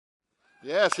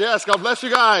Yes, yes. God bless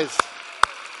you guys.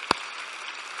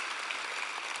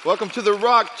 Welcome to the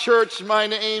Rock Church. My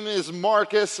name is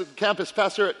Marcus, campus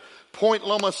pastor at Point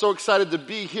Loma. So excited to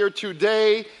be here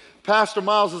today. Pastor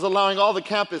Miles is allowing all the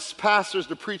campus pastors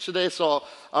to preach today, so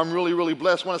I'm really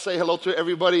blessed. I want to say hello to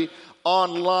everybody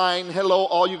online. Hello,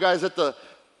 all you guys at the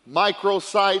micro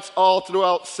sites all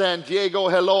throughout San Diego.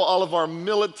 Hello, all of our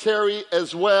military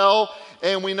as well.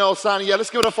 And we know, Sonny,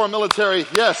 let's give it up for our military.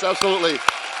 Yes, absolutely.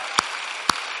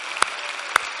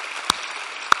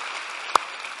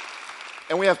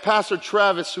 And we have Pastor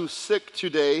Travis, who's sick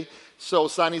today. So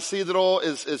San Isidro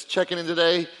is checking in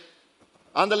today.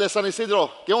 Ándale, San Isidro.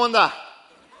 ¿Qué onda?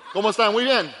 ¿Cómo están? Muy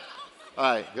bien.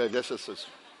 All right, good. This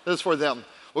is for them.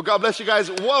 Well, God bless you guys.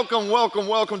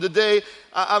 Welcome today.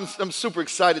 I'm super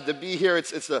excited to be here.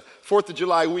 It's the 4th of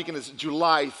July weekend. It's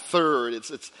July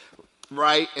 3rd. It's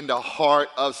right in the heart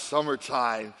of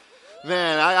summertime.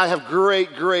 Man, I have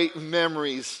great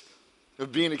memories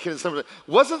of being a kid in summertime.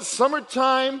 Wasn't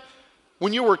summertime...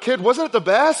 When you were a kid, wasn't it the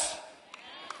best?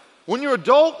 When you're an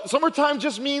adult, summertime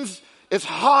just means it's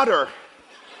hotter.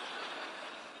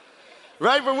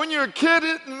 Right? But when you're a kid,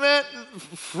 it meant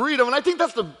freedom. And I think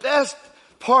that's the best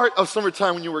part of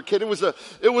summertime when you were a kid. It was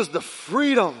the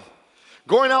freedom.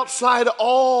 Going outside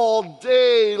all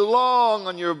day long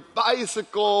on your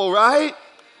bicycle, right?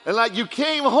 And like you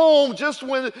came home just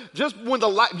when before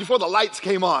the lights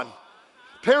came on.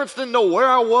 Parents didn't know where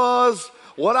I was,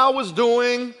 what I was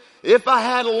doing. If I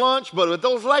had lunch, but if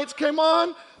those lights came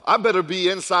on, I better be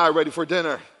inside ready for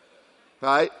dinner,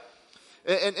 right?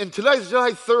 And today's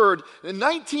July 3rd, in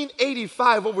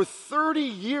 1985, over 30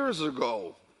 years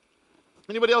ago.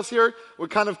 Anybody else here? We're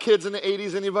kind of kids in the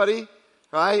 80s, anybody?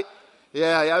 Right?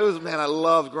 Yeah, I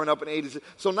loved growing up in the 80s.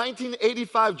 So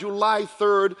 1985, July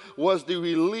 3rd, was the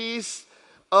release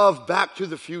of Back to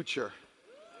the Future.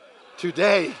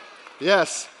 Today,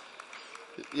 yes.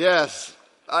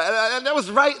 And that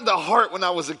was right in the heart when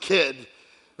I was a kid.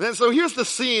 And so here's the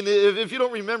scene. If you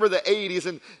don't remember the 80s,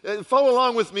 and follow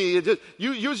along with me, just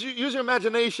use your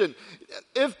imagination.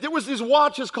 If there was these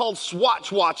watches called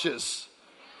Swatch watches.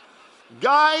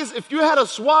 Guys, if you had a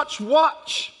Swatch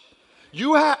watch,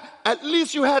 at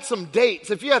least you had some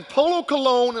dates. If you had Polo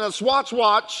Cologne and a Swatch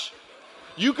watch,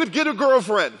 you could get a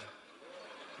girlfriend.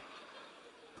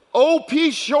 OP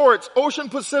Shorts, Ocean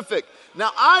Pacific. Now,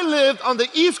 I lived on the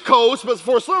East Coast, but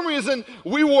for some reason,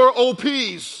 we wore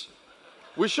OPs.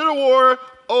 We should have wore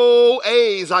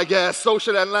OAs, I guess,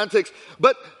 Ocean Atlantics.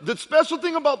 But the special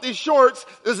thing about these shorts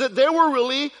is that they were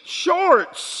really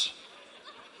shorts.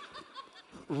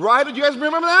 Right? Do you guys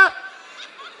remember that?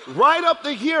 Right up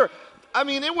to here. I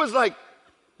mean, it was like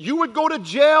you would go to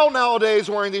jail nowadays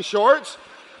wearing these shorts.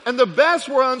 And the best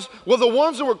ones were the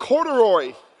ones that were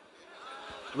corduroy.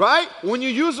 Right? When you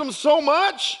use them so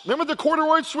much, remember the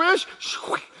corduroy swish?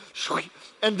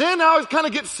 And then now it kind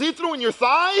of gets see-through in your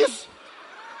thighs.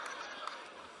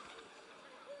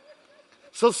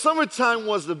 So summertime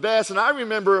was the best. And I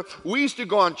remember we used to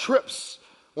go on trips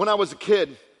when I was a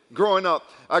kid growing up.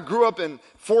 I grew up in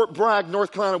Fort Bragg,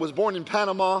 North Carolina. I was born in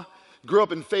Panama. Grew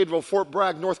up in Fayetteville, Fort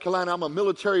Bragg, North Carolina. I'm a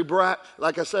military brat.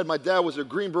 Like I said, my dad was a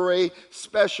Green Beret,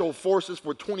 Special Forces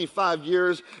for 25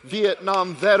 years,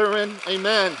 Vietnam veteran.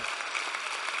 Amen.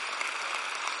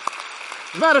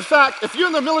 As a matter of fact, if you're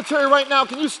in the military right now,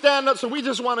 can you stand up? So we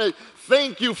just want to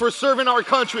thank you for serving our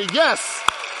country. Yes,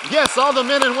 all the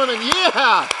men and women.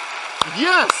 Yeah,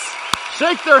 yes.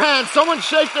 Shake their hand. Someone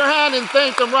shake their hand and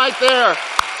thank them right there.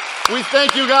 We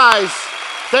thank you guys.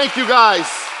 Thank you guys.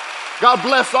 God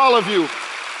bless all of you.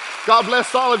 God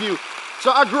bless all of you. So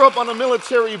I grew up on a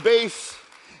military base,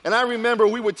 and I remember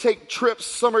we would take trips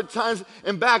summer times,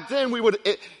 and back then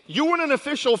you weren't an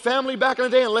official family back in the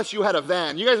day unless you had a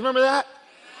van. You guys remember that?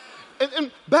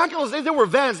 And back in those days, there were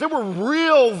vans. There were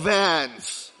real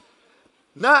vans,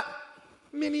 not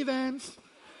minivans.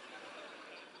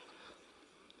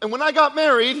 And when I got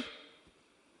married,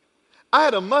 I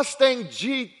had a Mustang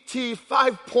GT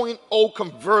 5.0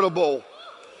 convertible.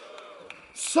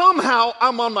 Somehow,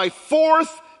 I'm on my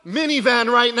 4th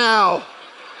minivan right now.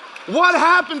 What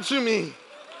happened to me?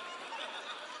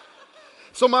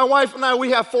 So my wife and I,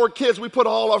 we have 4 kids. We put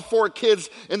all our 4 kids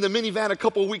in the minivan a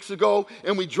couple of weeks ago,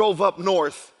 and we drove up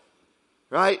north,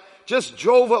 right? Just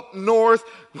drove up north,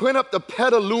 went up to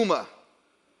Petaluma.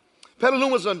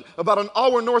 Petaluma's about an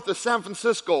hour north of San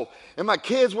Francisco, and my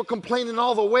kids were complaining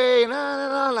all the way, and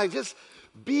like, just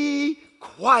be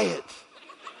quiet.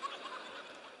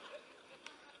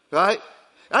 Right?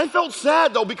 I felt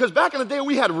sad though, because back in the day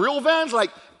we had real vans,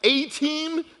 like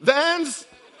A-Team vans,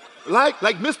 like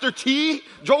Mr. T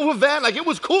drove a van, like it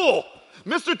was cool.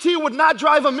 Mr. T would not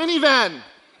drive a minivan.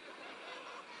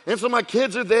 And so my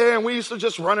kids are there, and we used to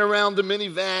just run around the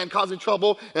minivan causing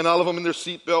trouble, and all of them in their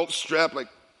seatbelts strapped, like,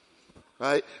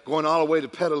 right, going all the way to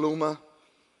Petaluma.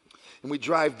 And we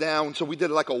drive down, so we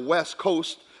did like a West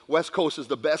Coast. West Coast is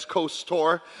the best coast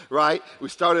tour, right? We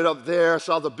started up there,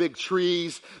 saw the big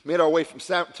trees, made our way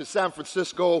to San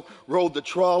Francisco, rode the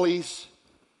trolleys,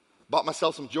 bought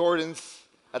myself some Jordans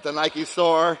at the Nike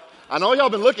store. I know y'all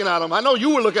been looking at them. I know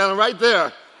you were looking at them right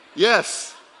there.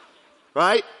 Yes,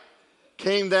 right?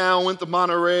 Came down, went to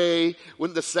Monterey,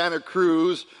 went to Santa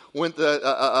Cruz, went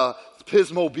to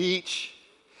Pismo Beach,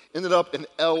 ended up in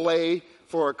L.A.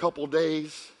 for a couple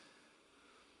days.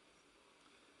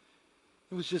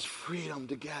 It was just freedom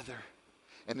together.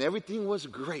 And everything was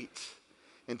great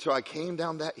until I came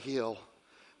down that hill,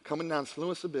 coming down San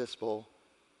Luis Obispo,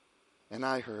 and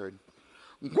I heard,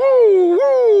 woo, woo,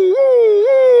 woo,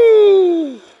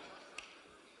 woo.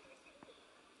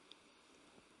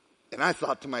 And I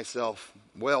thought to myself,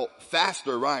 well,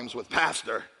 faster rhymes with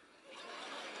pastor.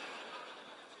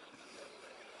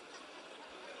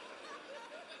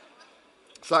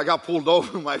 So I got pulled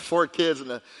over, my 4 kids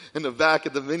in the back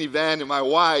of the minivan, and my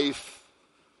wives,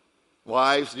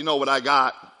 you know what I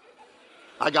got?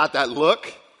 I got that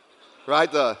look, right?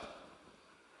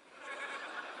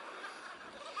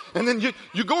 And then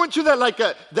you go into that like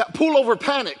that pullover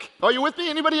panic. Are you with me?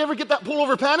 Anybody ever get that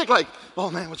pullover panic? Like,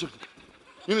 oh man,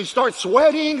 you start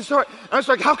sweating. And I was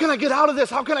like, how can I get out of this?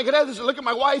 How can I get out of this? And look at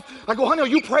my wife. I go, honey, are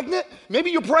you pregnant?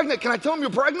 Maybe you're pregnant. Can I tell him you're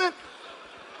pregnant?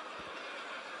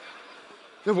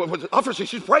 Officer,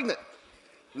 she's pregnant.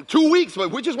 2 weeks, but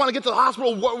we just want to get to the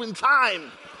hospital in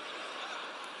time.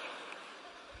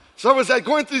 So I was like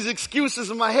going through these excuses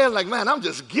in my head, like, man, I'm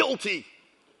just guilty.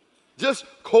 Just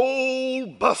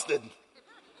cold busted.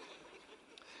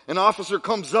 An officer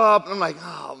comes up, and I'm like,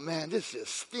 oh man, this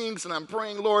just stinks. And I'm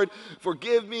praying, Lord,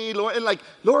 forgive me, Lord. And like,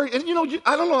 Lord, and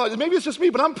I don't know, maybe it's just me,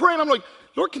 but I'm praying. I'm like,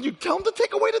 Lord, can you tell him to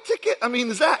take away the ticket? I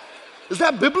mean, is that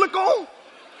biblical?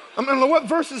 I mean, what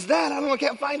verse is that? I don't know, I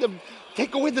can't find him.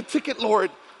 Take away the ticket,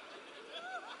 Lord.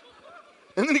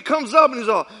 And then he comes up and he's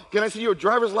all, can I see your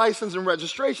driver's license and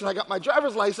registration? I got my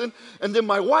driver's license. And then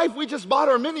my wife, we just bought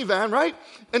our minivan, right?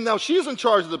 And now she's in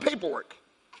charge of the paperwork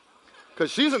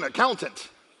because she's an accountant.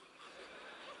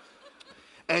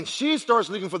 And she starts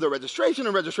looking for the registration,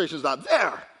 and registration's not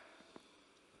there.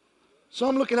 So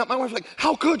I'm looking at my wife like,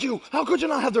 how could you? How could you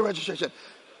not have the registration?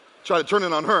 Try to turn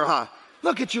it on her, huh?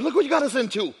 Look at you. Look what you got us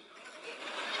into.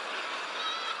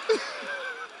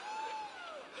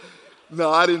 No,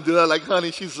 I didn't do that. Like,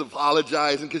 honey, she's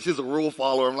apologizing because she's a rule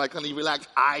follower. I'm like, honey, relax.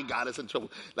 I got us in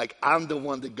trouble. Like, I'm the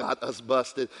one that got us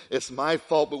busted. It's my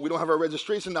fault, but we don't have our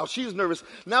registration. Now she's nervous.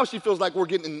 Now she feels like we're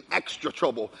getting in extra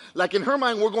trouble. Like, in her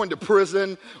mind, we're going to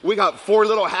prison. We got 4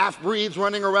 little half-breeds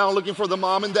running around looking for the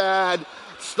mom and dad,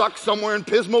 stuck somewhere in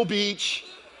Pismo Beach.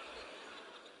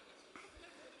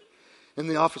 And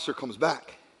the officer comes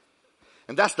back.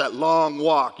 And that's that long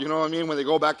walk, you know what I mean, when they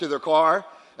go back to their car.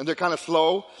 And they're kind of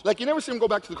slow. Like, you never see them go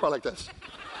back to the car like this.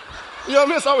 You know what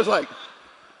I mean? So I was like,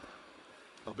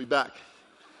 I'll be back.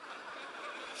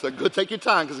 So good, take your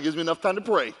time because it gives me enough time to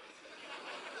pray.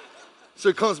 So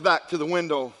he comes back to the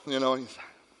window, and he's like,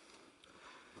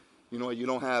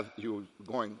 you were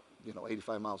going,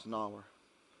 85 miles an hour.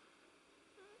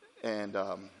 And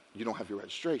you don't have your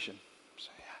registration.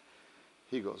 So yeah.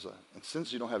 He goes, and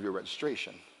since you don't have your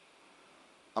registration,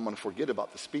 I'm going to forget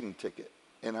about the speeding ticket.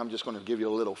 And I'm just going to give you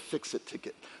a little fix-it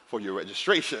ticket for your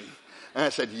registration. And I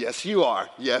said, yes, you are.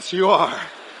 Yes, you are.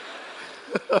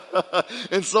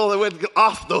 And so they went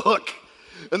off the hook.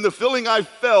 And the feeling I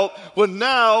felt when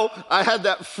now I had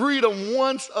that freedom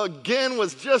once again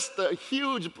was just a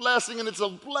huge blessing. And it's a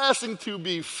blessing to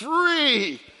be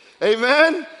free.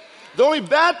 Amen? The only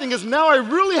bad thing is now I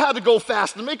really had to go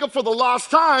fast to make up for the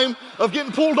lost time of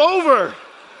getting pulled over.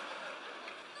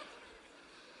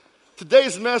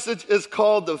 Today's message is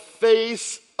called The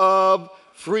Face of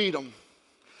Freedom.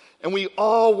 And we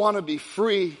all want to be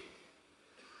free.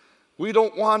 We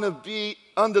don't want to be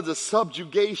under the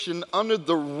subjugation, under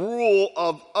the rule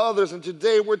of others. And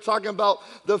today we're talking about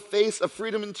the face of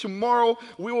freedom. And tomorrow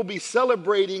we will be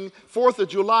celebrating 4th of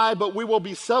July, but we will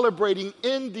be celebrating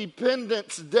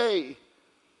Independence Day.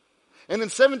 And in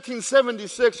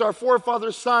 1776, our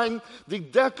forefathers signed the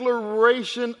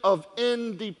Declaration of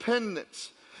Independence.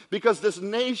 Because this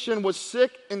nation was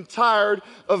sick and tired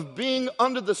of being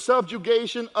under the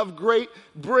subjugation of Great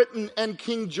Britain and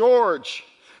King George.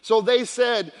 So they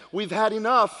said, we've had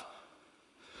enough.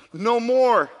 No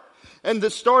more. And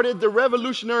this started the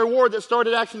Revolutionary War that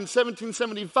started actually in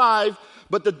 1775.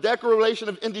 But the Declaration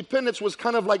of Independence was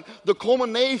kind of like the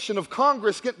culmination of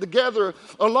Congress getting together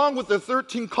along with the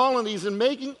 13 colonies and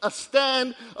making a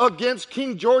stand against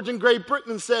King George and Great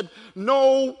Britain and said,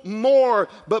 no more.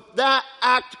 But that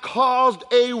act caused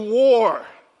a war.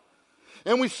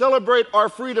 And we celebrate our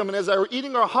freedom. And as we're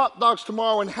eating our hot dogs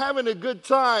tomorrow and having a good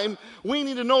time, we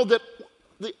need to know that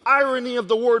the irony of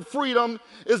the word freedom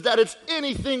is that it's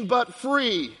anything but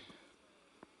free.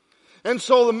 And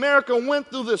so America went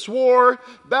through this war,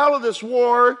 battled this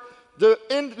war, the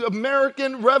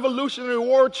American Revolutionary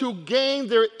War, to gain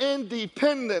their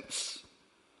independence.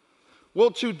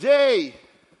 Well, today,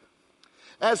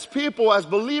 as people, as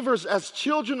believers, as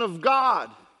children of God,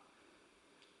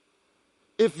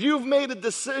 if you've made a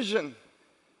decision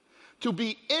to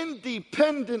be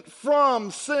independent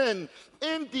from sin,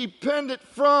 independent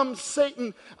from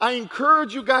Satan, I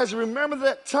encourage you guys to remember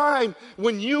that time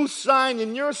when you signed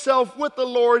in yourself with the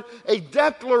Lord a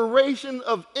declaration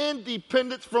of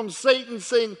independence from Satan,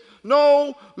 saying,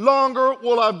 no longer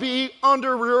will I be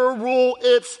under your rule.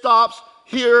 It stops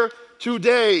here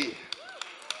today.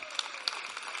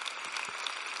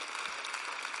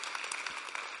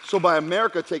 So by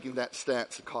America taking that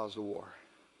stance, it caused a war.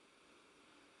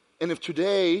 And if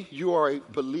today you are a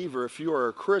believer, if you are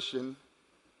a Christian,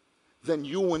 then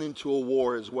you went into a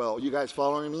war as well. You guys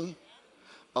following me?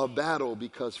 A battle,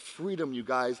 because freedom, you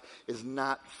guys, is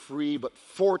not free. But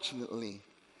fortunately,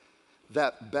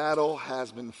 that battle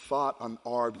has been fought on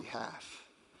our behalf.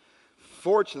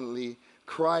 Fortunately,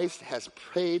 Christ has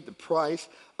paid the price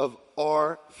of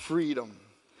our freedom.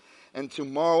 And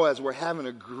tomorrow, as we're having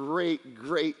a great,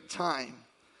 great time,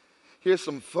 here's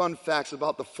some fun facts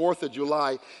about the 4th of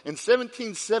July. In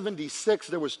 1776,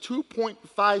 there was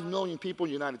 2.5 million people in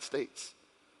the United States.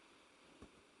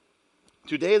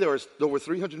 Today, there are over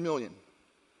 300 million.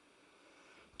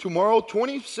 Tomorrow,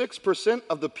 26%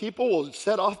 of the people will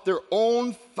set off their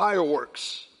own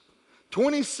fireworks.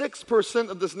 26%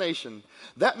 of this nation.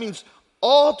 That means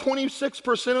all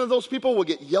 26% of those people will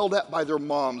get yelled at by their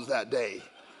moms that day.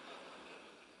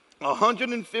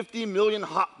 150 million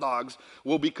hot dogs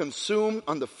will be consumed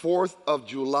on the 4th of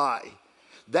July.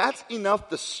 That's enough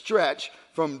to stretch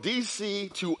from D.C.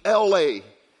 to L.A.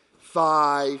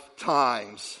 5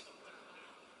 times.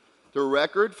 The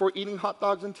record for eating hot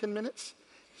dogs in 10 minutes?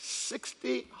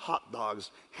 60 hot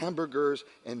dogs, hamburgers,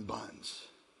 and buns.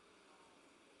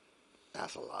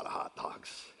 That's a lot of hot dogs.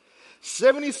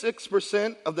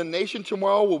 76% of the nation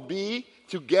tomorrow will be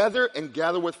together and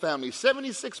gather with family.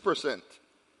 76%.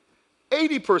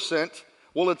 80%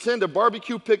 will attend a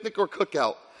barbecue, picnic, or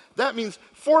cookout. That means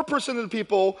 4% of the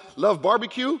people love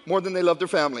barbecue more than they love their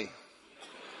family.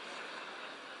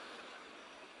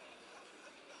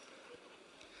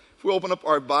 If we open up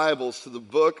our Bibles to the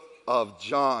book of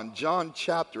John, John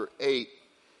chapter 8.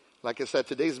 Like I said,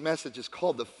 today's message is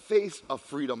called The Face of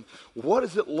Freedom. What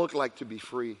does it look like to be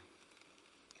free?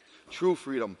 True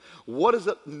freedom. What does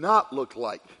it not look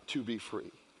like to be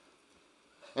free?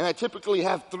 And I typically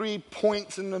have 3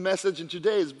 points in the message, and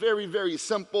today is very, very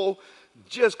simple.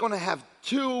 Just going to have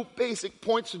 2 basic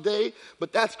points today,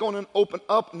 but that's going to open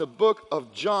up in the book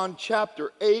of John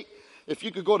chapter 8. If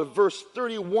you could go to verse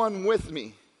 31 with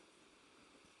me.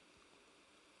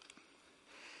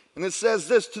 And it says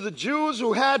this, to the Jews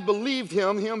who had believed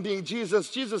him, him being Jesus,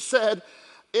 Jesus said,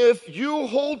 if you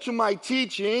hold to my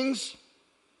teachings,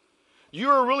 you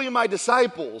are really my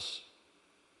disciples.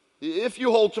 If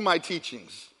you hold to my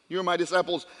teachings, you're my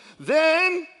disciples,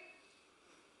 then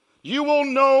you will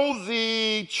know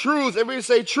the truth. Everybody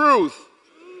say truth.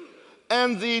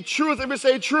 And the truth, everybody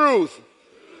say truth,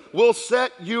 will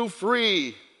set you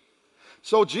free.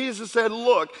 So Jesus said,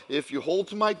 look, if you hold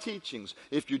to my teachings,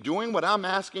 if you're doing what I'm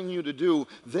asking you to do,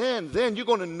 then you're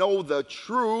going to know the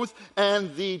truth,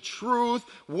 and the truth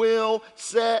will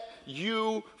set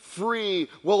you free.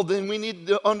 Well, then we need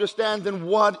to understand then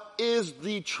what is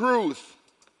the truth?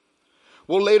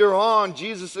 Well, later on,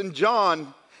 Jesus in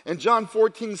John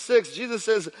 14:6, Jesus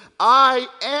says, I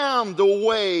am the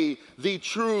way, the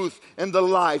truth, and the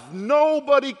life.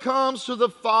 Nobody comes to the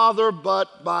Father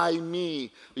but by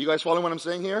me. Are you guys following what I'm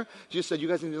saying here? Jesus said, you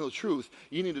guys need to know the truth.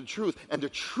 You need the truth, and the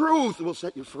truth will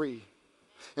set you free.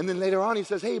 And then later on, he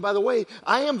says, hey, by the way,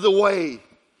 I am the way,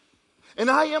 and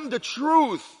I am the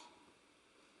truth.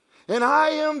 And I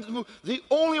am the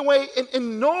only way,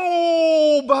 and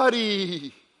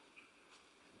nobody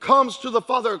comes to the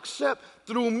Father except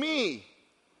through me.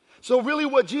 So really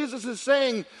what Jesus is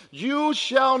saying, you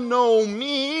shall know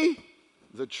me,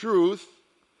 the truth,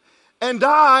 and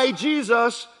I,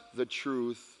 Jesus, the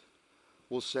truth,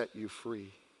 will set you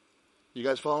free. You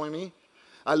guys following me?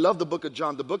 I love the book of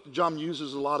John. The book of John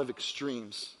uses a lot of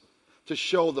extremes. to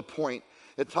show the point.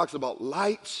 It talks about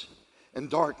light and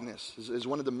darkness is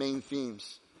one of the main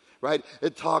themes, right?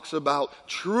 It talks about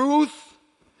truth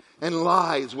and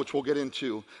lies, which we'll get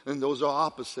into, and those are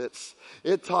opposites.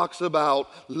 It talks about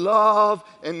love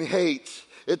and hate.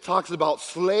 It talks about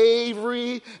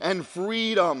slavery and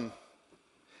freedom.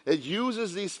 It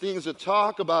uses these things to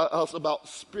talk about us, about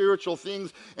spiritual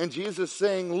things. And Jesus is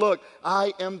saying, look,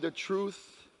 I am the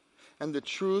truth, and the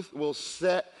truth will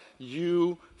set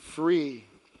you free.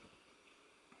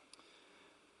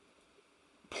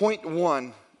 Point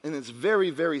one, and it's very,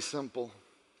 very simple.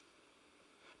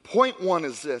 Point one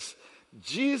is this: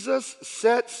 Jesus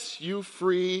sets you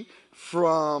free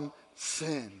from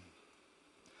sin.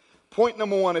 Point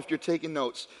number one, if you're taking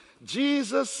notes: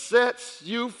 Jesus sets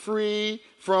you free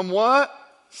from what?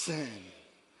 Sin.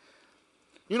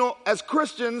 You know, as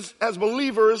Christians, as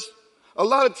believers, a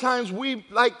lot of times we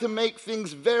like to make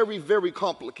things very, very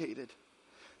complicated.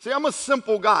 See, I'm a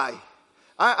simple guy.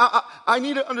 I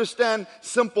need to understand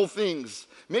simple things.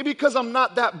 Maybe because I'm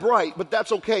not that bright, but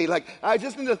that's okay. Like, I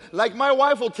just need to, like, my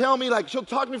wife will tell me, like, she'll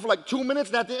talk to me for like 2 minutes,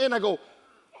 and at the end I go,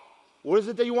 what is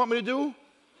it that you want me to do?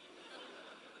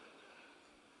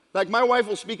 Like, my wife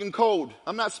will speak in code.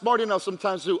 I'm not smart enough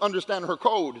sometimes to understand her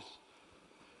code.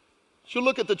 She'll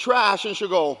look at the trash and she'll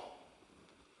go,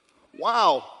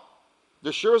 wow,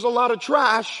 there sure is a lot of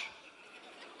trash.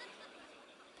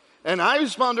 And I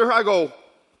respond to her, I go,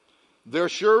 there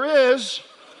sure is.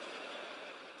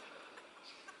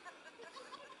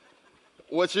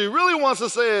 What she really wants to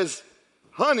say is,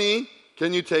 honey,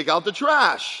 can you take out the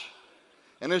trash?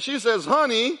 And if she says,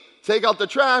 honey, take out the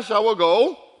trash, I will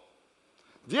go,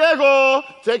 Diego,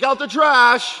 take out the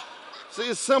trash. See,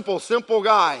 it's simple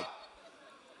guy.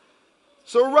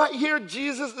 So right here,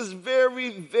 Jesus is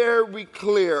very, very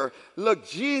clear. Look,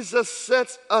 Jesus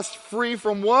sets us free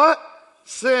from what?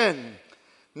 Sin.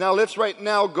 Now let's right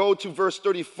now go to verse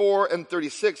 34 and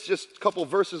 36, just a couple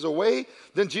verses away.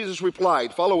 Then Jesus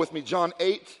replied, follow with me, John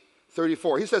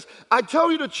 8:34. He says, I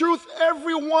tell you the truth,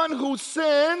 everyone who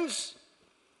sins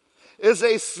is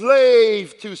a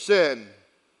slave to sin.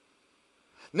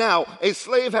 Now, a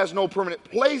slave has no permanent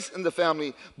place in the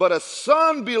family, but a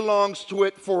son belongs to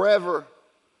it forever.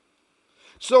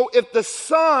 So if the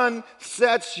Son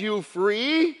sets you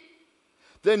free,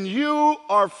 then you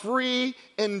are free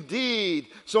indeed.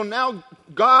 So now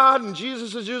God and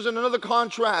Jesus is using another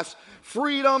contrast.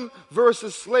 Freedom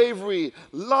versus slavery.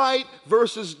 Light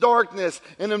versus darkness.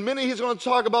 In a minute he's going to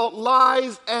talk about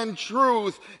lies and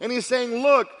truth. And he's saying,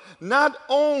 look, not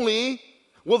only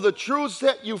will the truth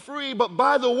set you free, but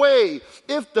by the way,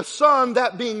 if the Son,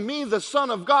 that being me, the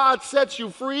Son of God, sets you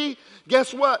free,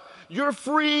 guess what? You're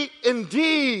free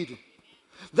indeed.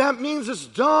 That means it's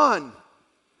done.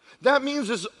 That means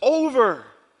it's over.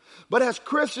 But as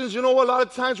Christians, you know, a lot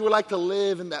of times we like to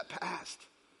live in that past.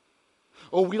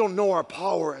 Oh, we don't know our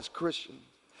power as Christians.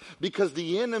 Because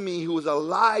the enemy, who is a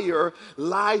liar,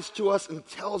 lies to us and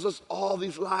tells us all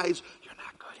these lies. You're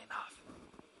not good enough.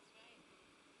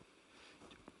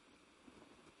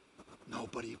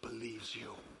 Nobody believes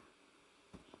you.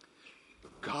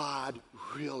 God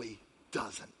really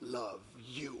doesn't love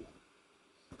you.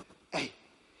 Hey,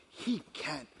 he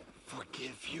can't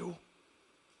forgive you.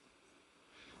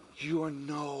 You're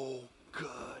no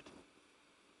good.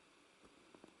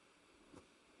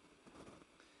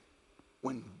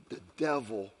 When the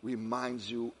devil reminds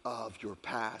you of your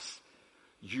past,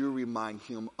 you remind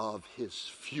him of his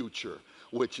future,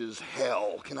 which is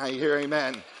hell. Can I hear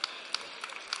amen?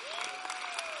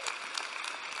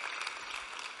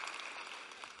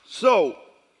 So,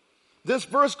 this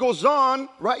verse goes on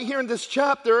right here in this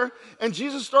chapter, and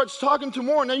Jesus starts talking to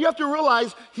more. Now you have to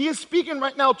realize he is speaking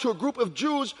right now to a group of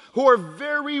Jews who are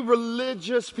very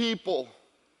religious people,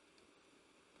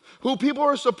 who people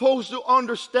are supposed to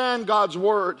understand God's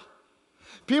word.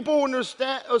 People are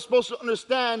supposed to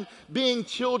understand being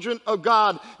children of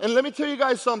God. And let me tell you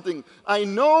guys something. I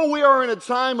know we are in a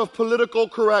time of political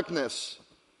correctness,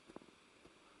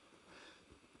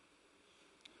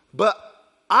 but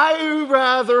I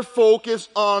rather focus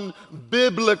on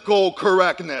biblical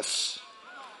correctness.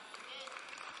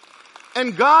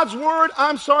 And God's word,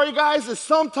 I'm sorry guys, is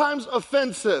sometimes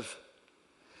offensive.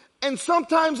 And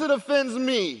sometimes it offends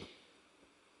me.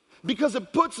 Because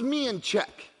it puts me in check.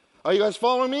 Are you guys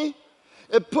following me?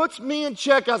 It puts me in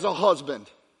check as a husband.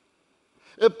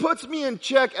 It puts me in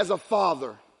check as a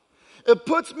father. It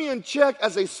puts me in check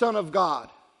as a son of God.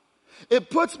 It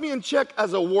puts me in check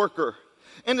as a worker.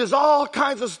 And there's all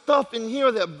kinds of stuff in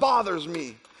here that bothers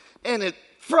me. And it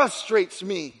frustrates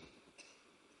me.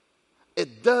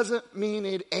 It doesn't mean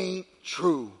it ain't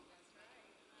true.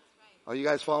 Are you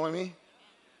guys following me?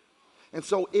 And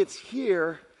so it's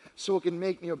here so it can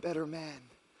make me a better man,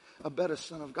 a better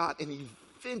son of God, and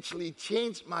eventually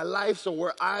change my life so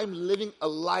where I'm living a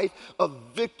life of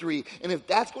victory. And if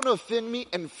that's going to offend me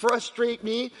and frustrate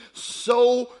me,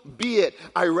 so be it.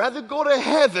 I'd rather go to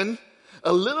heaven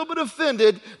a little bit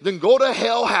offended than go to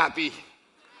hell happy.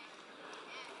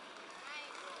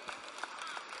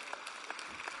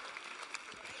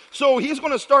 So he's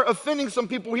going to start offending some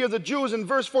people here, the Jews. In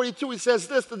verse 42, he says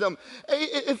this to them: hey,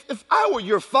 if I were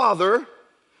your father,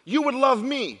 you would love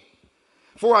me,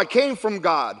 for I came from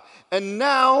God, and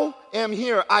now am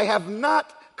here. I have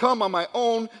not come on my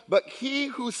own, but he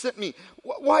who sent me.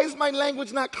 Why is my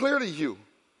language not clear to you?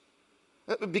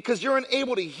 Because you're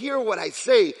unable to hear what I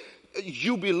say.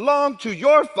 You belong to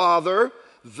your father,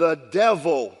 the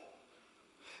devil.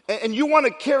 And you want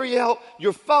to carry out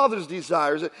your father's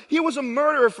desires. He was a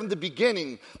murderer from the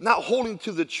beginning, not holding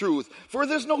to the truth. For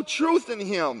there's no truth in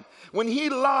him. When he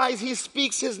lies, he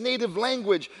speaks his native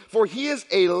language. For he is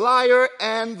a liar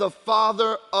and the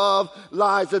father of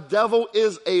lies. The devil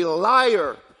is a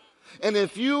liar. And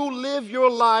if you live your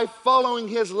life following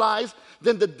his lies,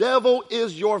 then the devil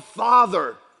is your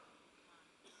father.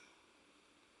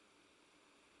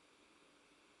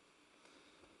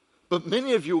 But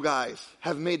many of you guys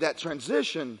have made that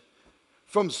transition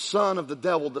from son of the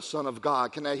devil to son of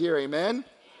God. Can I hear amen?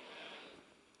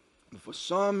 And for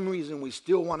some reason, we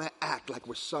still want to act like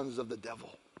we're sons of the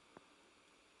devil.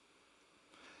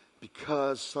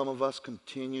 Because some of us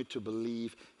continue to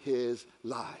believe his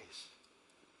lies.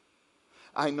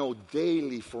 I know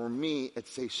daily for me,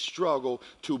 it's a struggle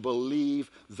to believe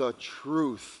the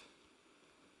truth.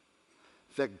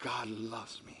 That God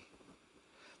loves me.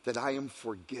 That I am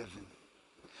forgiven,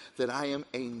 that I am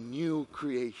a new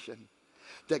creation,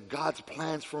 that God's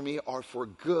plans for me are for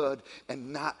good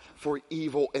and not for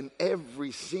evil. And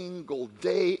every single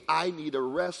day I need to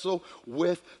wrestle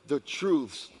with the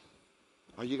truths.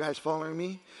 Are you guys following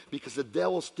me? Because the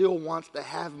devil still wants to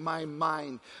have my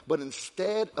mind. But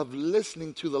instead of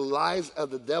listening to the lies of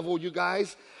the devil, you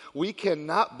guys, we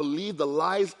cannot believe the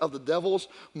lies of the devils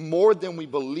more than we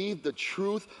believe the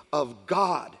truth of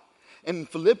God. And in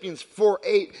Philippians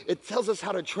 4:8, it tells us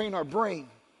how to train our brain.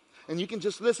 And you can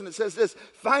just listen. It says this: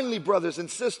 finally, brothers and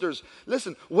sisters,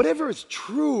 listen, whatever is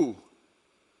true,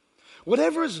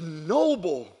 whatever is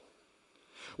noble,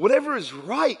 whatever is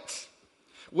right,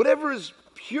 whatever is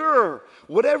pure,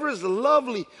 whatever is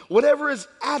lovely, whatever is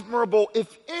admirable,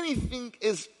 if anything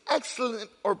is excellent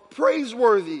or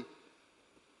praiseworthy,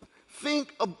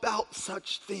 think about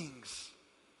such things.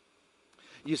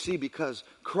 You see, because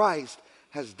Christ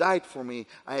has died for me,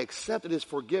 I accepted his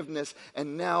forgiveness,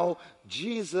 and now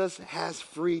Jesus has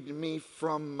freed me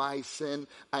from my sin.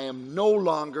 I am no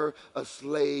longer a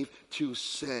slave to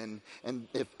sin. And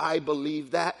if I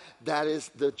believe that, that is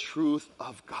the truth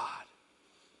of God.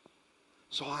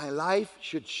 So my life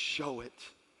should show it.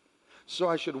 So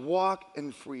I should walk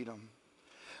in freedom.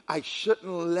 I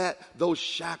shouldn't let those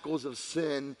shackles of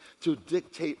sin to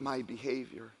dictate my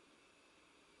behavior.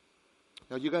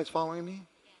 Now, you guys following me?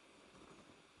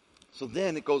 So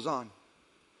then it goes on.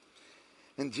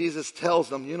 And Jesus tells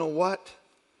them, you know what?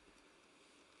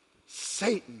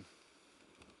 Satan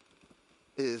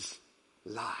is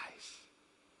lies.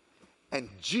 And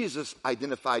Jesus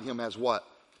identified him as what?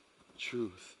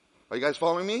 Truth. Are you guys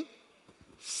following me?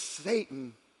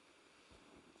 Satan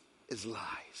is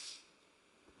lies.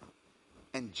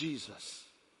 And Jesus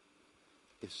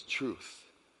is truth.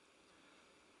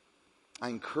 I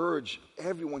encourage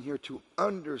everyone here to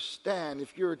understand,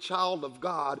 if you're a child of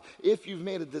God, if you've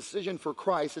made a decision for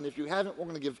Christ, and if you haven't, we're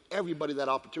going to give everybody that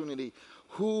opportunity,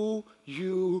 who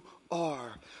you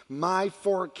are. My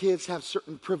 4 kids have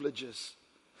certain privileges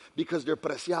because they're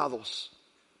preciados,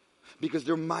 because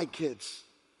they're my kids,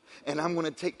 and I'm going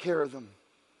to take care of them.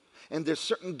 And there's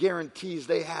certain guarantees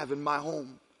they have in my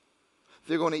home.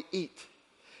 They're going to eat.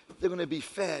 They're going to be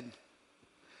fed.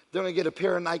 They're going to get a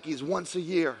pair of Nikes once a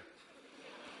year.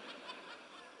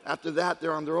 After that,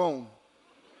 they're on their own.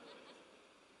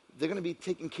 They're going to be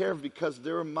taken care of because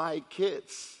they're my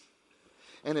kids.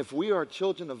 And if we are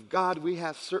children of God, we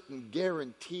have certain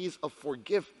guarantees of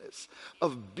forgiveness,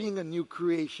 of being a new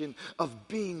creation, of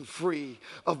being free,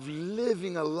 of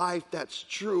living a life that's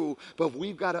true. But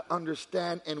we've got to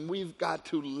understand and we've got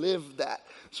to live that.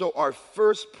 So our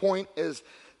first point is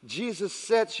Jesus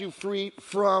sets you free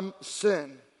from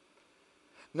sin.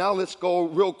 Now let's go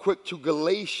real quick to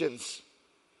Galatians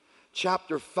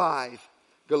chapter 5.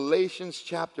 Galatians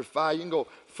chapter 5. You can go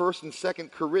 1st and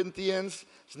 2nd Corinthians.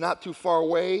 It's not too far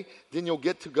away. Then you'll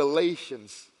get to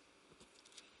Galatians.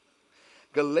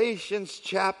 Galatians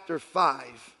chapter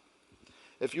 5.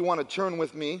 If you want to turn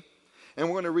with me. And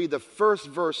we're going to read the first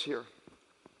verse here.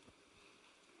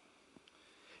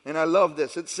 And I love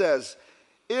this. It says,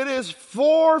 "It is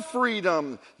for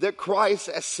freedom that Christ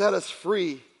has set us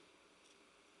free."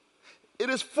 It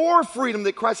is for freedom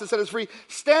that Christ has set us free.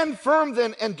 "Stand firm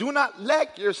then, and do not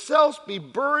let yourselves be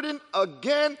burdened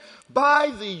again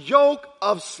by the yoke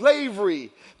of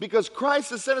slavery." Because Christ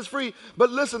has set us free.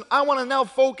 But listen, I want to now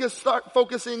start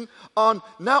focusing on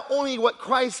not only what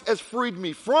Christ has freed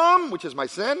me from, which is my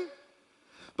sin,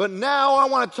 but now I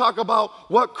want to talk about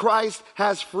what Christ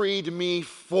has freed me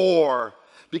for.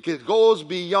 Because it goes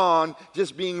beyond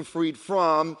just being freed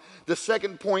from. The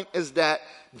second point is that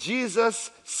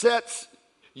Jesus sets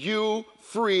you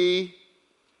free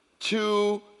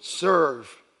to serve.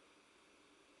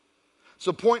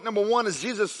 So point number one is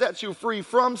Jesus sets you free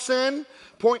from sin.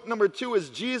 Point number two is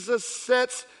Jesus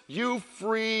sets you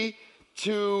free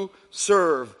to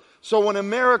serve. So when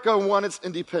America won its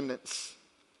independence,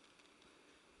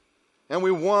 and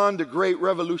we won the Great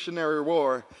Revolutionary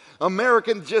War,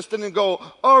 Americans just didn't go,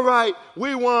 "All right,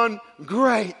 we won,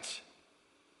 great.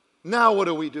 Now what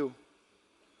do we do?"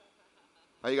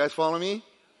 Are you guys following me?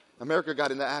 America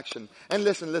got into action. And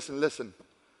listen.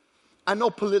 I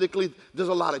know politically there's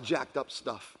a lot of jacked up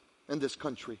stuff in this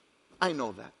country. I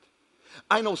know that.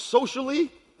 I know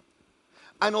socially,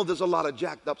 I know there's a lot of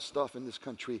jacked up stuff in this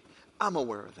country. I'm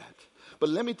aware of that. But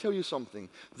let me tell you something.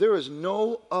 There is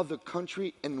no other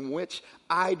country in which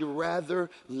I'd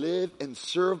rather live and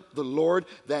serve the Lord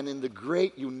than in the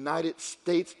great United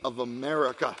States of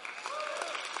America.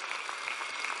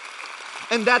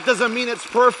 And that doesn't mean it's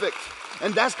perfect.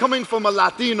 And that's coming from a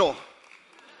Latino.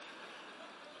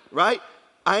 Right?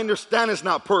 I understand it's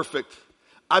not perfect.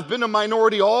 I've been a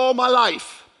minority all my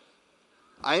life.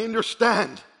 I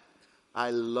understand.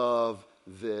 I love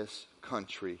this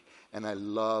country. And I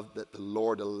love that the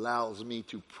Lord allows me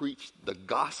to preach the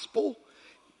gospel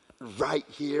right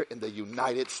here in the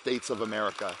United States of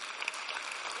America.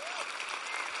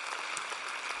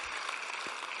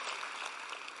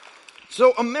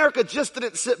 So America just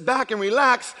didn't sit back and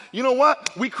relax. You know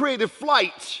what? We created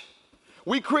flight.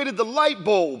 We created the light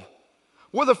bulb.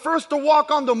 We're the first to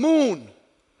walk on the moon.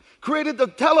 Created the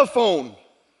telephone.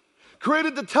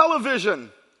 Created the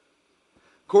television.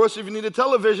 Of course, if you need a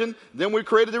television, then we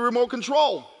created the remote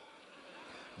control.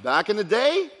 Back in the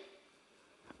day,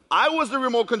 I was the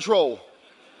remote control.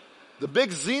 The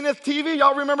big Zenith TV,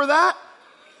 y'all remember that?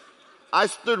 I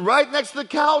stood right next to the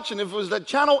couch, and if it was the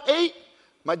channel 8,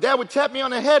 my dad would tap me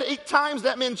on the head 8 times,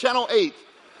 that meant channel 8.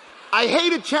 I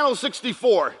hated channel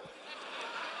 64.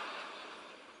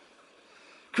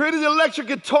 Created the electric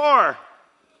guitar.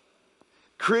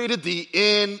 Created the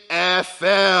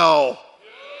NFL.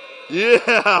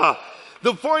 Yeah.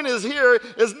 The point is here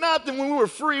is not that when we were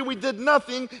free, we did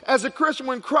nothing. As a Christian,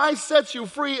 when Christ sets you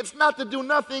free, it's not to do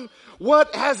nothing.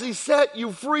 What has He set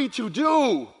you free to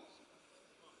do?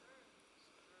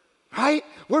 Right?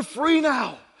 We're free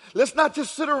now. Let's not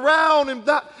just sit around and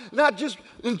not just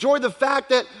enjoy the fact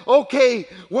that, okay,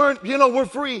 we're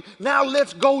free. Now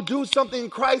let's go do something.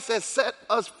 Christ has set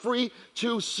us free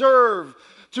to serve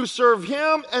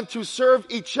Him and to serve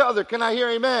each other. Can I hear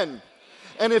amen?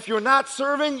 And if you're not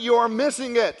serving, you're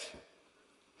missing it.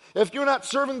 If you're not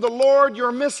serving the Lord,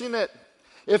 you're missing it.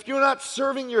 If you're not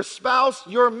serving your spouse,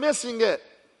 you're missing it.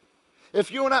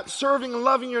 If you're not serving and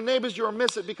loving your neighbors, you're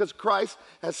missing it because Christ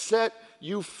has set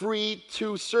you free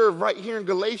to serve. Right here in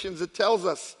Galatians, it tells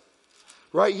us.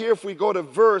 Right here, if we go to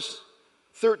verse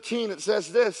 13, it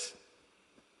says this.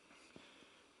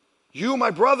 You,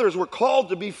 my brothers, were called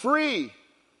to be free.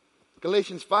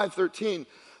 Galatians 5:13.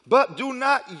 But do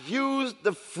not use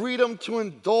the freedom to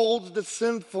indulge the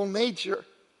sinful nature.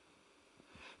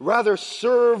 Rather,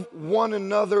 serve one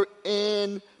another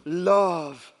in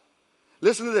love.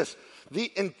 Listen to this.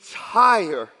 The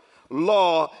entire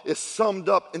law is summed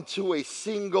up into a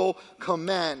single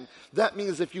command. That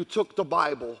means if you took the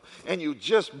Bible and you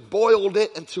just boiled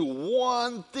it into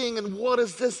one thing, and what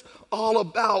is this all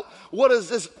about? What is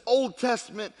this Old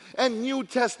Testament and New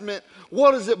Testament?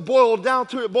 What does it boil down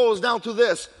to? It boils down to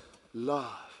this: love.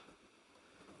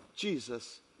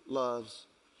 Jesus loves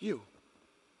you.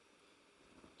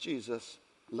 Jesus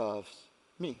loves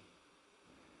me.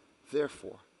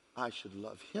 Therefore, I should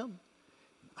love Him.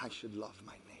 I should love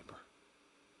my neighbor.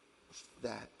 It's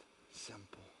that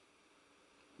simple.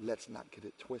 Let's not get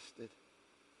it twisted.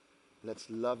 Let's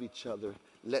love each other.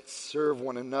 Let's serve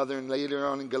one another. And later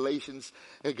on in Galatians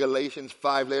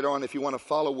 5, later on, if you want to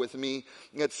follow with me,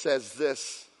 it says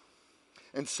this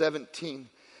in 17.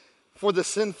 For the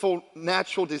sinful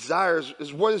natural desires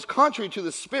is what is contrary to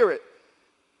the Spirit,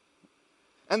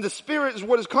 and the spirit is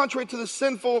what is contrary to the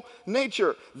sinful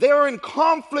nature. They are in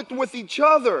conflict with each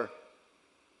other,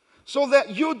 so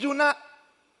that you do not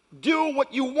do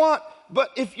what you want.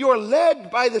 But if you're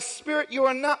led by the Spirit, you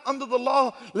are not under the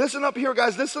law. Listen up here,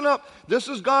 guys. Listen up. This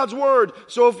is God's word.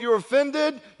 So if you're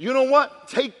offended, you know what?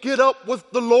 Take it up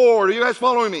with the Lord. Are you guys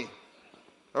following me?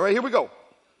 All right, here we go.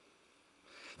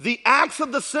 The acts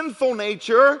of the sinful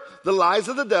nature, the lies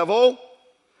of the devil,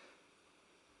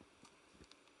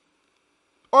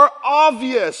 are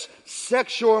obvious.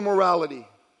 Sexual immorality.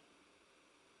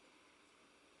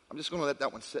 I'm just going to let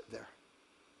that one sit there.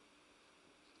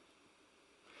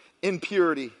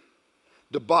 Impurity,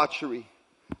 debauchery,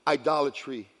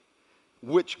 idolatry,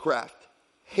 witchcraft,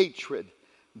 hatred,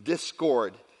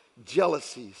 discord,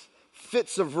 jealousies,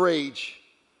 fits of rage.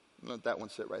 Let that one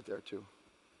sit right there too.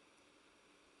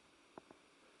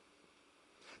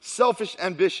 Selfish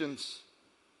ambitions.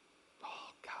 Oh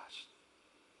gosh.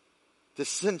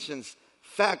 Dissensions,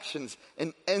 factions,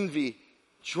 and envy,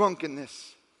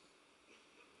 drunkenness,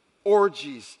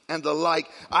 orgies, and the like.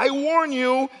 I warn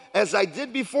you, as I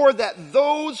did before, that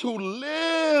those who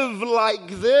live like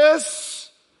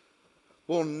this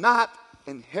will not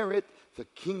inherit the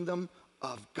kingdom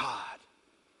of God.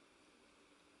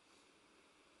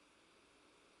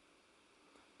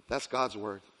 That's God's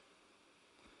word.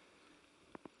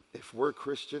 If we're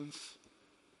Christians,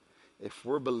 if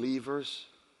we're believers,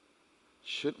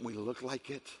 shouldn't we look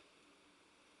like it?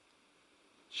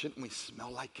 Shouldn't we smell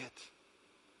like it?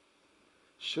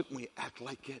 Shouldn't we act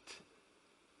like it?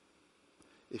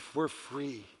 If we're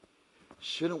free,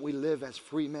 shouldn't we live as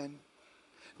free men?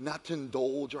 Not to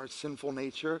indulge our sinful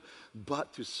nature,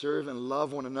 but to serve and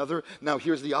love one another. Now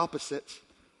here's the opposite.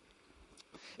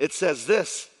 It says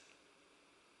this.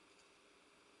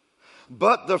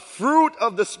 But the fruit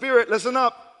of the Spirit, listen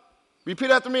up. Repeat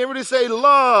after me. Everybody say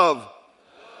love,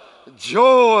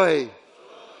 joy,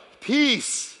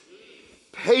 peace,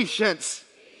 patience,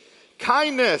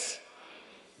 kindness,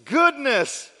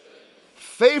 goodness,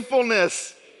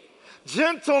 faithfulness,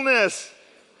 gentleness,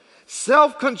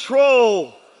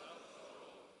 self-control.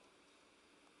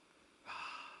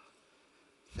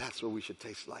 That's what we should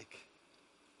taste like.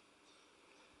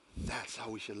 That's how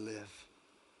we should live.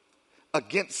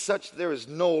 Against such there is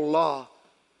no law.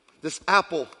 This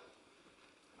apple,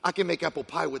 I can make apple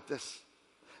pie with this.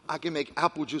 I can make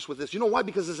apple juice with this. You know why?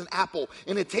 Because it's an apple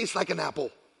and it tastes like an apple.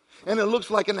 And it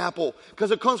looks like an apple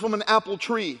because it comes from an apple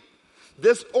tree.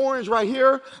 This orange right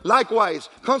here, likewise,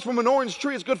 comes from an orange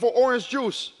tree. It's good for orange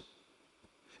juice.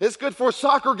 It's good for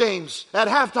soccer games at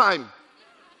halftime.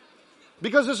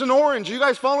 Because it's an orange. You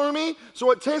guys following me?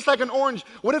 So it tastes like an orange.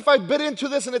 What if I bit into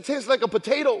this and it tastes like a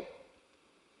potato?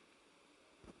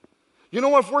 You know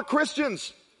what? If we're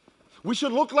Christians, we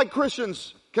should look like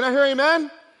Christians. Can I hear amen?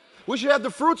 We should have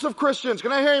the fruits of Christians.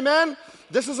 Can I hear amen?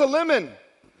 This is a lemon.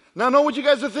 Now I know what you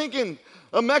guys are thinking.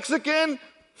 A Mexican,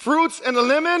 fruits, and a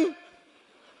lemon?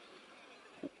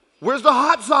 Where's the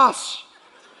hot sauce?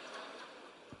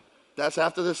 That's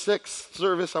after the 6th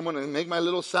service. I'm going to make my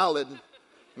little salad,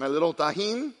 my little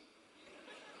tajin.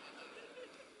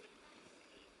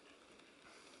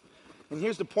 And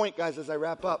here's the point, guys, as I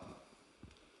wrap up.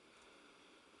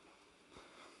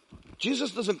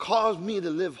 Jesus doesn't cause me to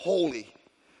live holy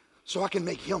so I can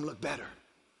make him look better.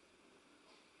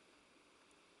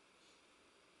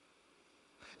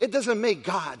 It doesn't make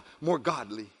God more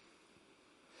godly.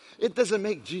 It doesn't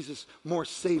make Jesus more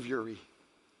saviory.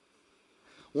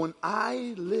 When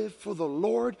I live for the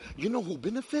Lord, you know who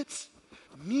benefits?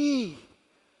 Me.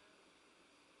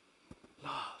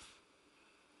 Love,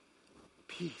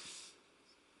 peace,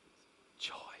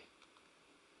 joy,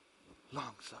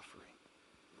 long-suffering,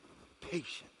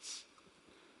 patience,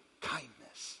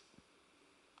 kindness.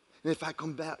 And if I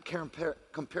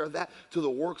compare that to the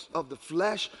works of the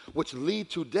flesh, which lead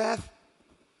to death,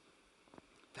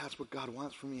 that's what God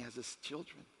wants for me as his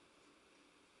children.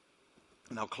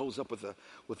 And I'll close up with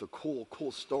a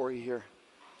cool story here.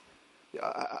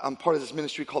 I'm part of this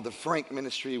ministry called the Frank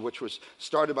Ministry, which was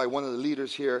started by one of the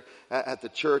leaders here at the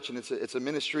church. And it's a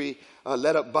ministry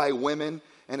led up by women.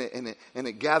 And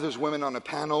it gathers women on a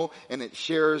panel, and it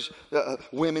shares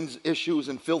women's issues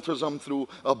and filters them through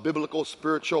a biblical,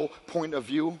 spiritual point of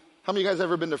view. How many of you guys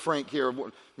ever been to Frank here?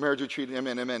 Marriage retreat,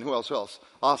 amen, amen. Who else?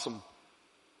 Awesome.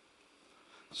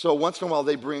 So once in a while,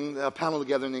 they bring a panel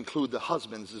together and include the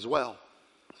husbands as well.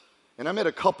 And I met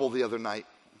a couple the other night.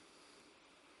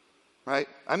 Right?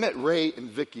 I met Ray and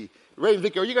Vicky. Ray and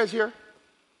Vicky, are you guys here?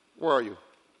 Where are you?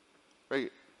 Ray,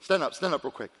 stand up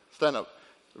real quick. Stand up.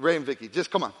 Ray and Vicky, just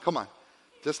come on.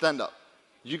 Just stand up.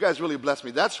 You guys really blessed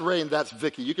me. That's Ray and that's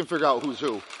Vicky. You can figure out who's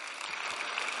who.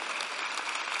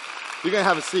 You're going to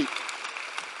have a seat.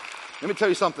 Let me tell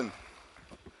you something.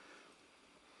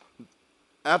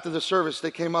 After the service,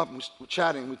 they came up and we were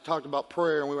chatting. We talked about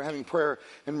prayer, and we were having prayer,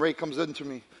 and Ray comes into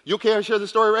me. You okay to share the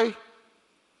story, Ray?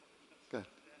 Good.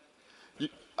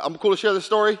 I'm cool to share the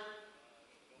story?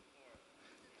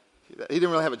 He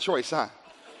didn't really have a choice, huh?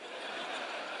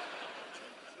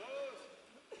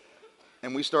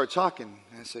 And we started talking,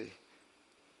 and I say,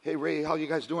 hey, Ray, how you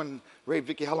guys doing? Ray,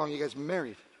 Vicky, how long you guys been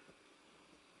married?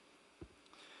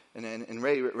 And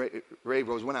Ray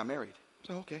goes, we're not married. I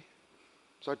said, okay.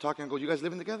 Start talking. I go, you guys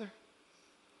living together?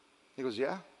 He goes,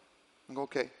 yeah. I go,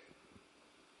 okay.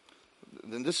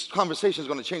 Then this conversation is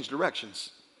going to change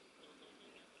directions.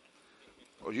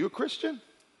 Are you a Christian?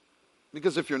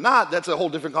 Because if you're not, that's a whole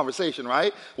different conversation,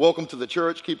 right? Welcome to the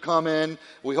church. Keep coming.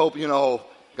 We hope,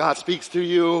 God speaks to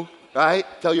you, right?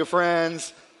 Tell your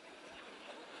friends.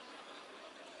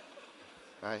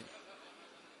 Right?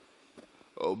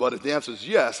 Oh, but if the answer is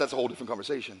yes, that's a whole different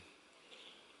conversation.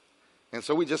 And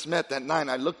so we just met that night,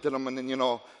 and I looked at him, and then,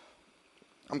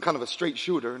 I'm kind of a straight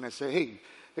shooter, and I say,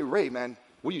 hey, Ray, man,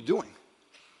 what are you doing?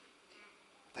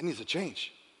 That needs to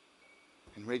change.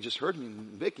 And Ray just heard me,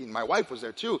 and Vicky, and my wife was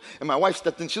there too. And my wife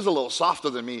stepped in. She's a little softer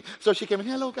than me. So she came in,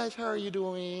 hello, guys, how are you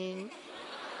doing?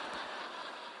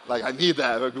 Like, I need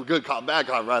that. A good cop, bad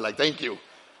cop, right? Like, thank you.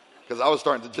 Because I was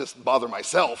starting to just bother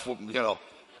myself,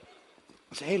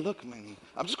 I say, hey, look, man,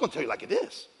 I'm just going to tell you like it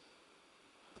is.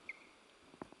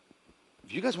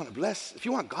 If you guys want to if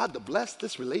you want God to bless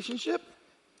this relationship,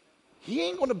 He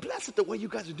ain't going to bless it the way you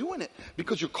guys are doing it,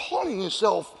 because you're calling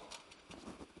yourself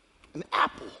an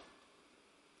apple,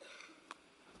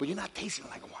 but you're not tasting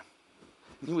like one.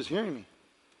 And he was hearing me.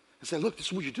 I said, look, this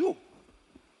is what you do.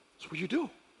 This is what you do.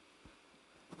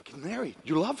 Get married.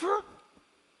 You love her?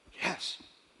 Yes.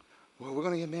 Well, we're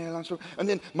going to get married. Long story. And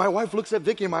then my wife looks at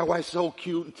Vicky, and my wife's so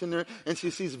cute and tender, and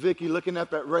she sees Vicky looking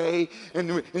up at Ray,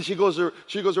 and she goes,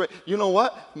 Ray, you know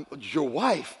what? Your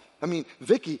wife,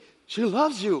 Vicky, she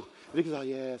loves you. Vicky's like,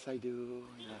 yes, I do.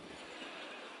 Yeah.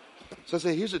 So I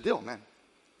say, here's the deal, man.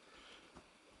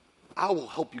 I will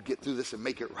help you get through this and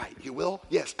make it right. You will?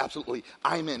 Yes, absolutely.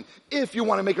 I'm in. If you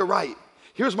want to make it right,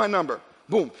 here's my number.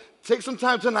 Boom. Take some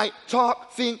time tonight,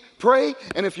 talk, think, pray,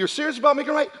 and if you're serious about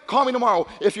making it right, call me tomorrow.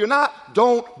 If you're not,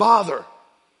 don't bother.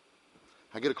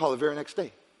 I get a call the very next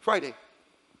day, Friday,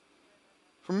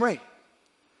 from Ray.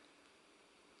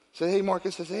 Say, hey,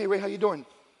 Marcus. I say, hey, Ray, how you doing?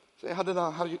 Say, how did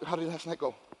last night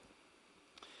go?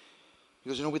 He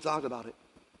goes, we thought about it.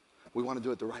 We want to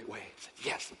do it the right way. I said,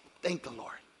 yes, thank the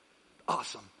Lord.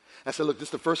 Awesome. I said, look, this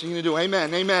is the first thing you need to do.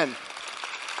 Amen, amen.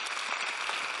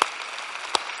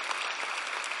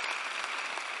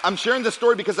 I'm sharing this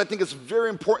story because I think it's very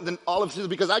important in all of this,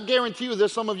 because I guarantee you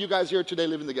there's some of you guys here today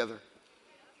living together.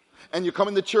 And you come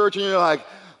into church and you're like,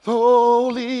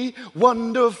 holy,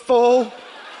 wonderful.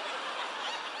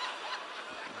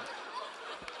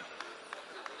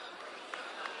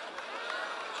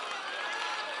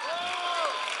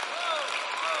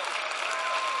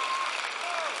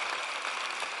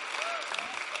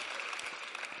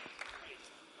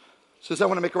 Says, I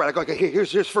want to make it right. I go, okay,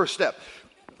 here's first step.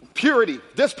 Purity.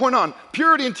 This point on,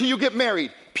 purity until you get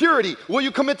married. Purity. Will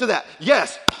you commit to that?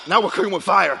 Yes. Now we're cooking with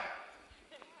fire.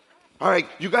 All right,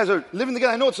 you guys are living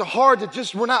together. I know it's hard to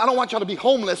I don't want y'all to be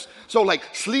homeless. So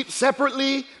sleep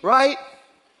separately, right?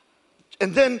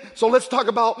 And then, so let's talk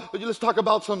about some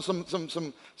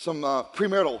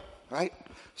premarital, right?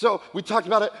 So we talked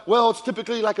about it. Well, it's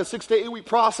typically like a 6 to 8 week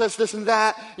process, this and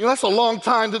that. That's a long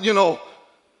time to,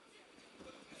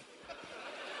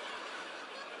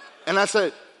 And I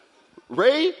said,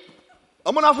 Ray,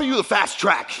 I'm going to offer you the fast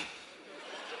track.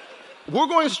 We're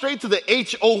going straight to the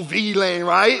HOV lane,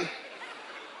 right?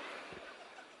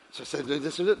 So I said,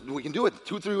 this is it. We can do it.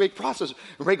 2-3 week process.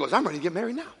 And Ray goes, I'm ready to get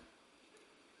married now.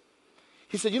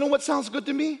 He said, you know what sounds good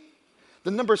to me?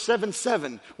 The number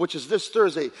 77, which is this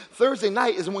Thursday. Thursday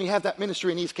night is when we have that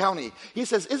ministry in East County. He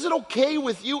says, is it okay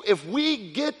with you if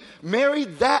we get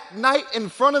married that night in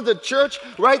front of the church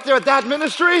right there at that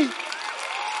ministry?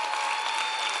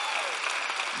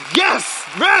 Yes,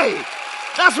 Ray.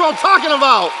 That's what I'm talking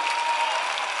about.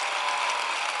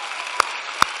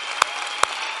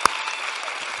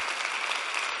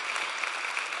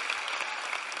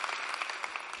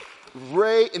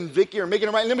 Ray and Vicky are making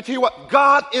it right. And let me tell you what,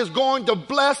 God is going to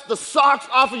bless the socks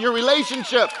off of your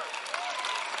relationship.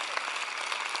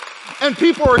 And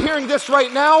people are hearing this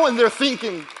right now and they're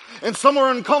thinking, and some are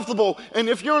uncomfortable. And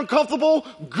if you're uncomfortable,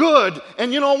 good.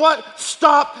 And you know what?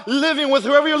 Stop living with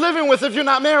whoever you're living with if you're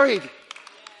not married.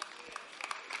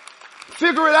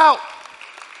 Figure it out.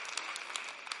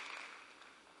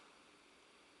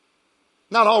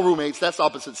 Not all roommates. That's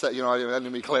opposite set. You know, I need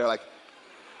to be clear. Like,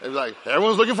 it was like,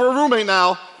 everyone's looking for a roommate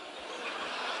now.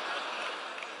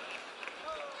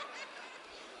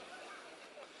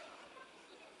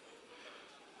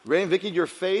 Ray and Vicky, your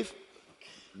faith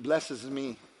blesses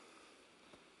me.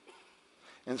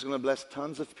 And it's going to bless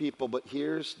tons of people. But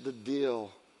here's the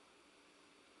deal.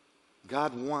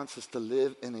 God wants us to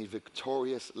live in a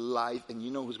victorious life. And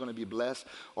you know who's going to be blessed?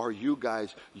 Are you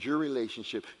guys, your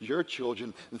relationship, your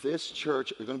children, this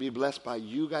church are going to be blessed by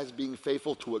you guys being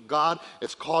faithful to what God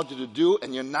has called you to do.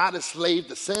 And you're not a slave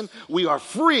to sin. We are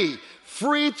free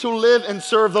to live and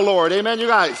serve the Lord. Amen, you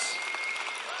guys?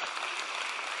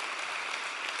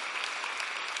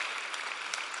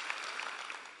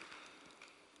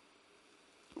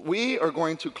 We are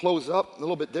going to close up a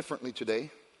little bit differently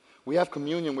today. We have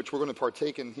communion, which we're going to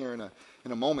partake in here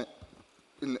in a moment.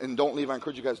 And don't leave. I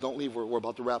encourage you guys, don't leave. We're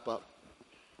about to wrap up.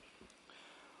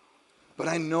 But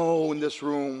I know in this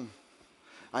room,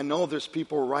 I know there's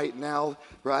people right now,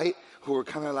 right, who are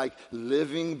kind of like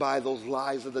living by those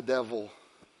lies of the devil.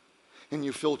 And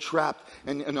you feel trapped.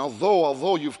 And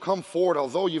although you've come forward,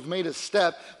 although you've made a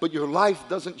step, but your life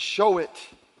doesn't show it.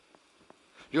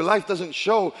 Your life doesn't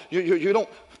show. You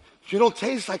don't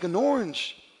taste like an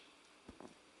orange.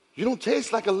 You don't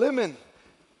taste like a lemon.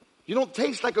 You don't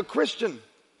taste like a Christian.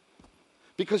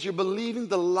 Because you're believing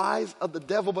the lies of the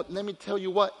devil. But let me tell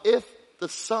you what, if the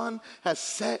Son has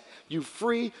set you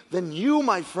free, then you,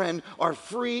 my friend, are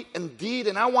free indeed.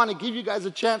 And I want to give you guys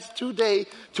a chance today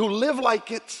to live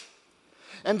like it.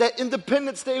 And that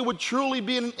Independence Day would truly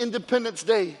be an Independence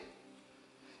Day.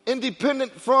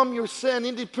 Independent from your sin,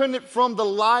 independent from the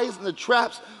lies and the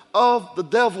traps of the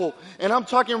devil. And I'm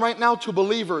talking right now to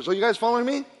believers. Are you guys following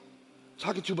me? I'm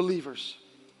talking to believers.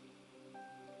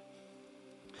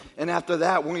 And after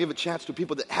that, we're going to give a chance to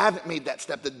people that haven't made that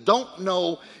step, that don't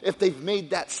know if they've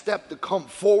made that step to come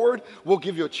forward. We'll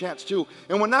give you a chance too.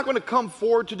 And we're not going to come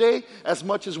forward today as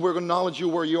much as we're going to acknowledge you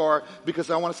where you are, because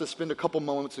I want us to spend a couple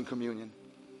moments in communion.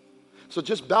 So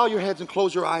just bow your heads and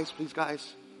close your eyes, please,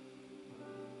 guys.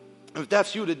 If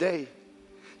that's you today,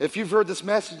 if you've heard this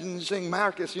message and you're saying,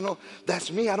 Marcus, you know,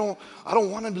 that's me. I don't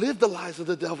want to live the lies of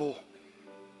the devil.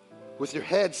 With your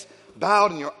heads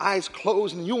bowed and your eyes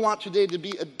closed, and you want today to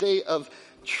be a day of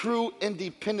true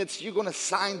independence, you're going to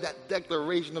sign that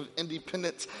declaration of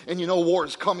independence. And you know war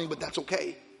is coming, but that's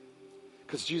okay,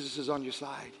 because Jesus is on your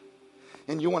side.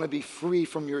 And you want to be free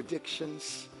from your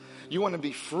addictions. You want to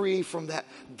be free from that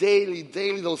daily,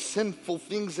 those sinful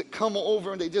things that come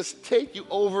over and they just take you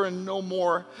over and no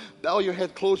more. Bow your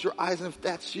head, close your eyes, and if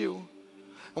that's you,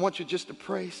 I want you just to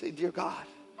pray. Say, dear God,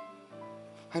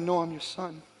 I know I'm your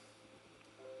son.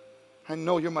 I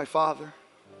know you're my father.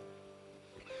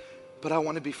 But I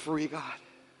want to be free, God.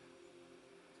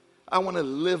 I want to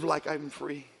live like I'm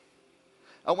free.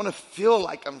 I want to feel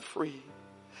like I'm free.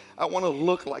 I want to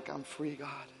look like I'm free, God.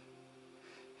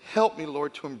 Help me,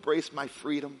 Lord, to embrace my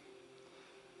freedom,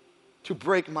 to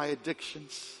break my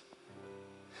addictions,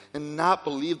 and not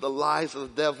believe the lies of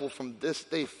the devil from this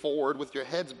day forward. With your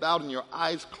heads bowed and your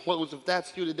eyes closed, if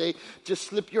that's you today, just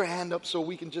slip your hand up so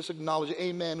we can just acknowledge it.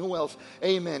 Amen. Who else?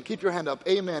 Amen. Keep your hand up.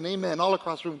 Amen. Amen. All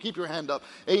across the room, keep your hand up.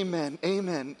 Amen.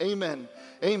 Amen. Amen.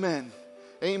 Amen.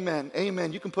 Amen.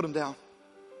 Amen. You can put them down.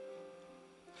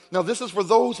 Now, this is for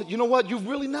those that, you know what, you've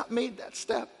really not made that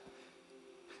step.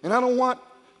 And I don't want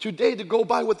today to go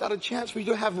by without a chance for you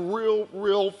to have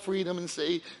real freedom and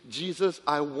say, Jesus,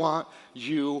 I want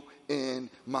you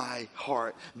in my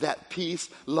heart. That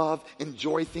peace, love, and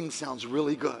joy thing sounds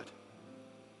really good.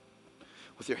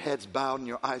 With your heads bowed and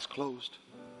your eyes closed.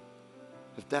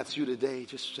 If that's you today,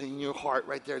 just say in your heart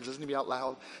right there, it doesn't need to be out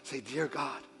loud. Say, dear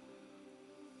God,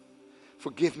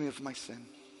 forgive me of my sin.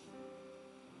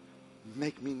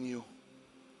 Make me new.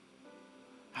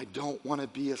 I don't want to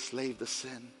be a slave to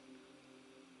sin.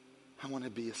 I want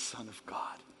to be a son of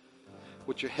God.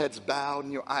 With your heads bowed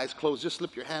and your eyes closed, just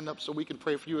slip your hand up so we can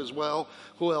pray for you as well.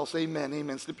 Who else? Amen.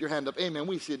 Amen. Slip your hand up. Amen.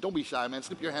 We see it. Don't be shy, man.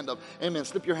 Slip your hand up. Amen.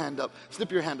 Slip your hand up.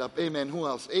 Slip your hand up. Amen. Who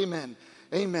else? Amen.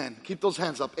 Amen. Keep those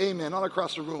hands up. Amen. All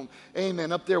across the room.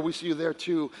 Amen. Up there, we see you there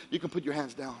too. You can put your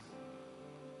hands down.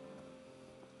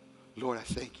 Lord, I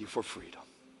thank you for freedom.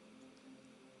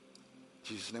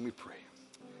 In Jesus' name we pray.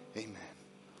 Amen.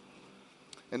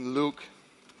 In Luke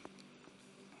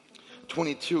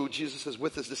 22, Jesus is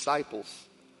with his disciples.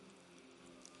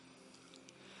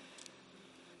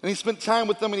 And he spent time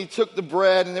with them, and he took the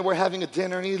bread, and they were having a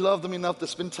dinner, and he loved them enough to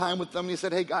spend time with them. And he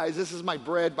said, hey guys, this is my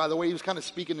bread. By the way, he was kind of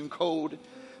speaking in code.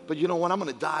 But you know what? I'm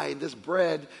going to die. And this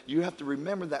bread, you have to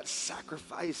remember that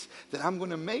sacrifice that I'm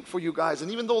going to make for you guys.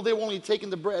 And even though they were only taking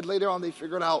the bread, later on they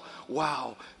figured out,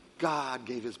 wow, God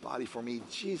gave his body for me.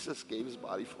 Jesus gave his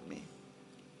body for me.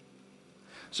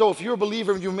 So if you're a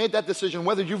believer and you made that decision,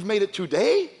 whether you've made it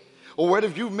today or whether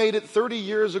you've made it 30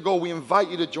 years ago, we invite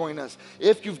you to join us.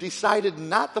 If you've decided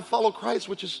not to follow Christ,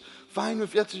 which is fine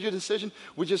if that's your decision,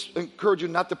 we just encourage you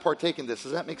not to partake in this.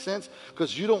 Does that make sense?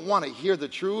 Because you don't want to hear the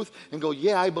truth and go,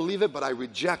 yeah, I believe it, but I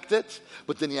reject it.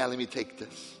 But then, yeah, let me take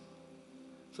this.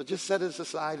 So just set this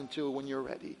aside until when you're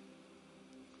ready.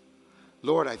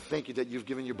 Lord, I thank you that you've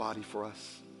given your body for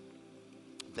us.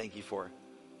 Thank you for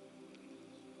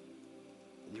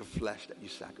your flesh that you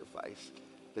sacrifice.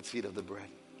 Let's eat of the bread.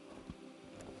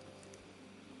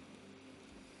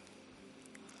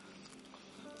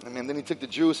 And then he took the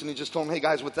juice and he just told them, hey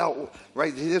guys,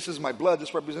 right, this is my blood,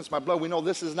 this represents my blood. We know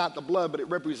this is not the blood, but it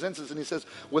represents us. And he says,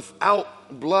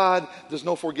 without blood, there's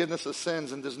no forgiveness of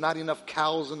sins, and there's not enough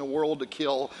cows in the world to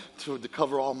kill to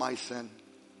cover all my sin.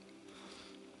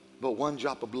 But one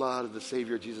drop of blood of the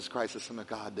Savior, Jesus Christ, the Son of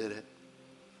God, did it.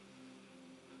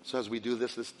 So as we do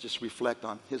this, let's just reflect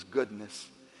on his goodness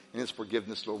and his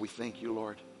forgiveness, Lord. We thank you,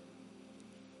 Lord,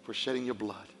 for shedding your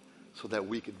blood so that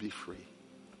we could be free.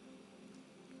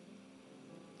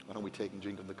 Why don't we take and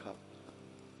drink of the cup?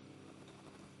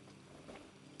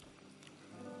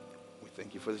 We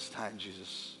thank you for this time,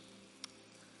 Jesus.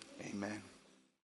 Amen.